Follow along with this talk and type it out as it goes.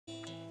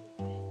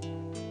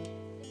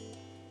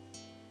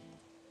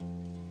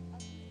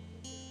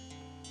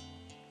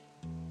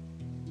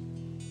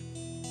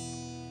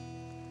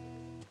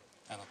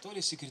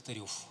Толя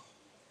Секретарев.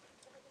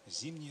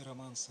 Зимний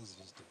роман со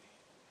звездой.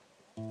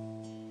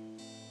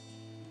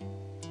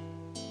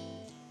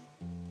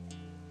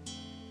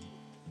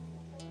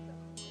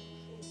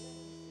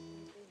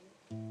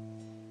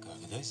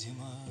 Когда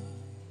зима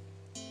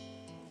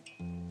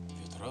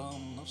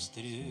ветрам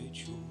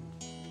навстречу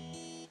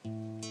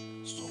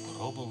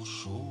сугробом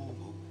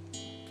шубу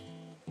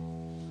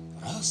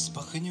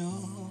распахнет,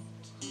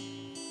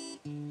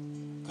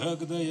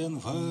 когда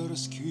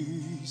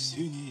январский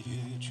синий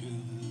вечер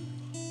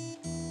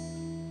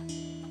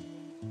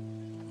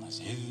на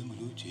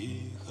землю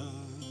тихо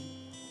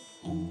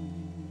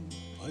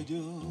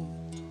упадет,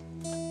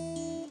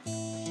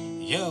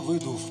 я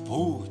выйду в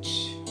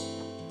путь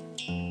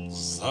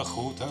за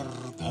хутор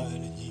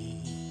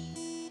дальний,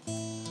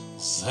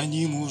 за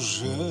ним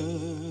уже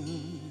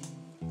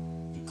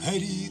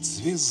горит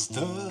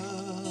звезда,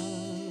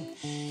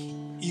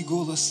 и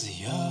голос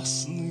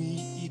ясный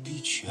и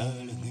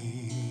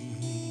печальный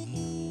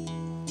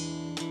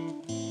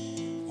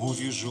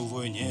увижу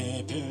в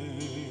небе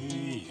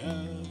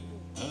я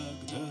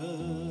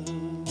тогда.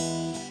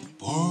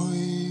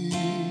 Пой,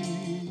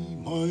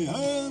 мой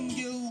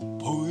ангел,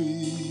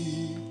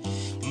 пой,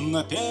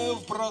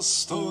 напев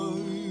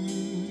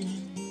простой,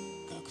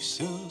 как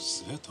все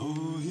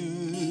святое.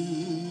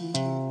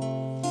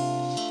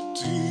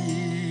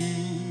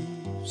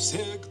 Ты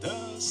всегда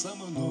со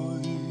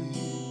мной,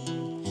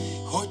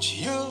 хоть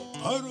я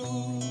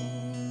порой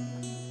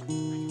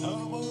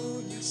того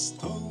не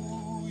стою.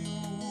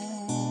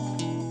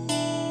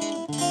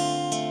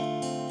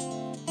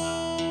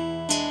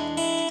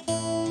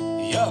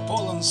 Я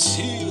полон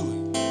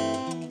силы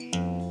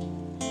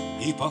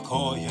и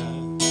покоя,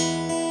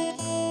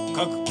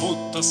 как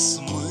будто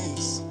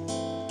смысл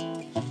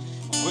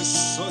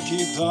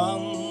высокий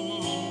дан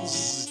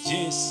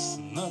здесь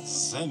над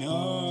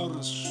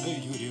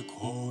замерзшею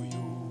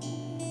рекою,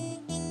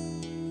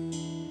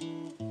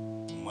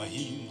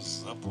 моим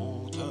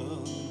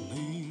запутанным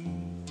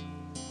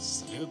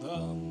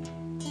следам.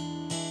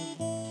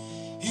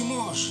 И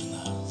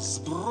можно,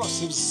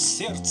 сбросив с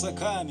сердца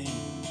камень,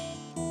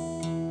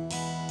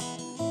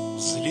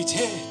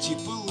 взлететь и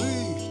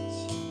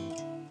плыть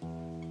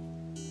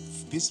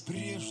в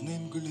безбрежной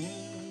мгле,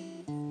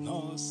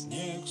 но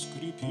снег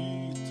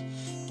скрипит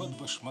под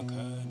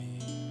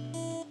башмаками,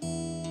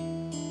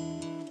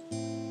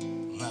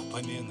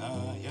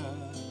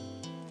 напоминая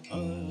о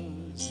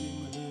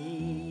земле.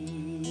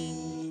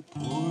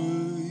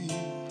 Пой,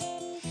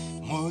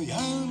 мой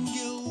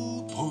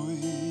ангел,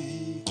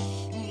 пой,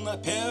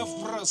 напев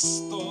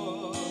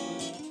простой,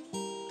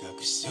 как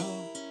все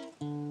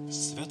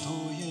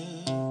святое.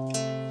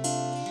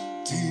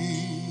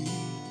 Ты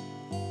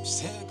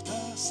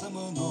всегда со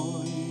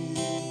мной,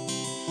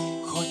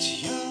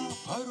 хоть я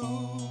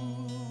порой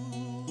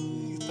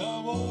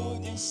того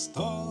не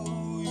стою.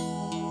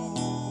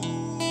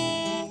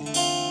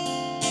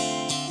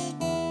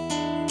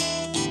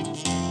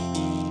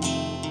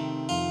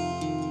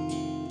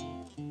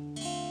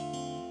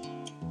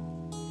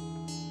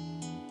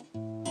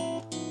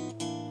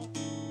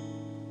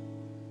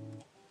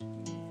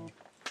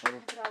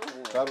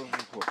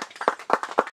 Хороший ход.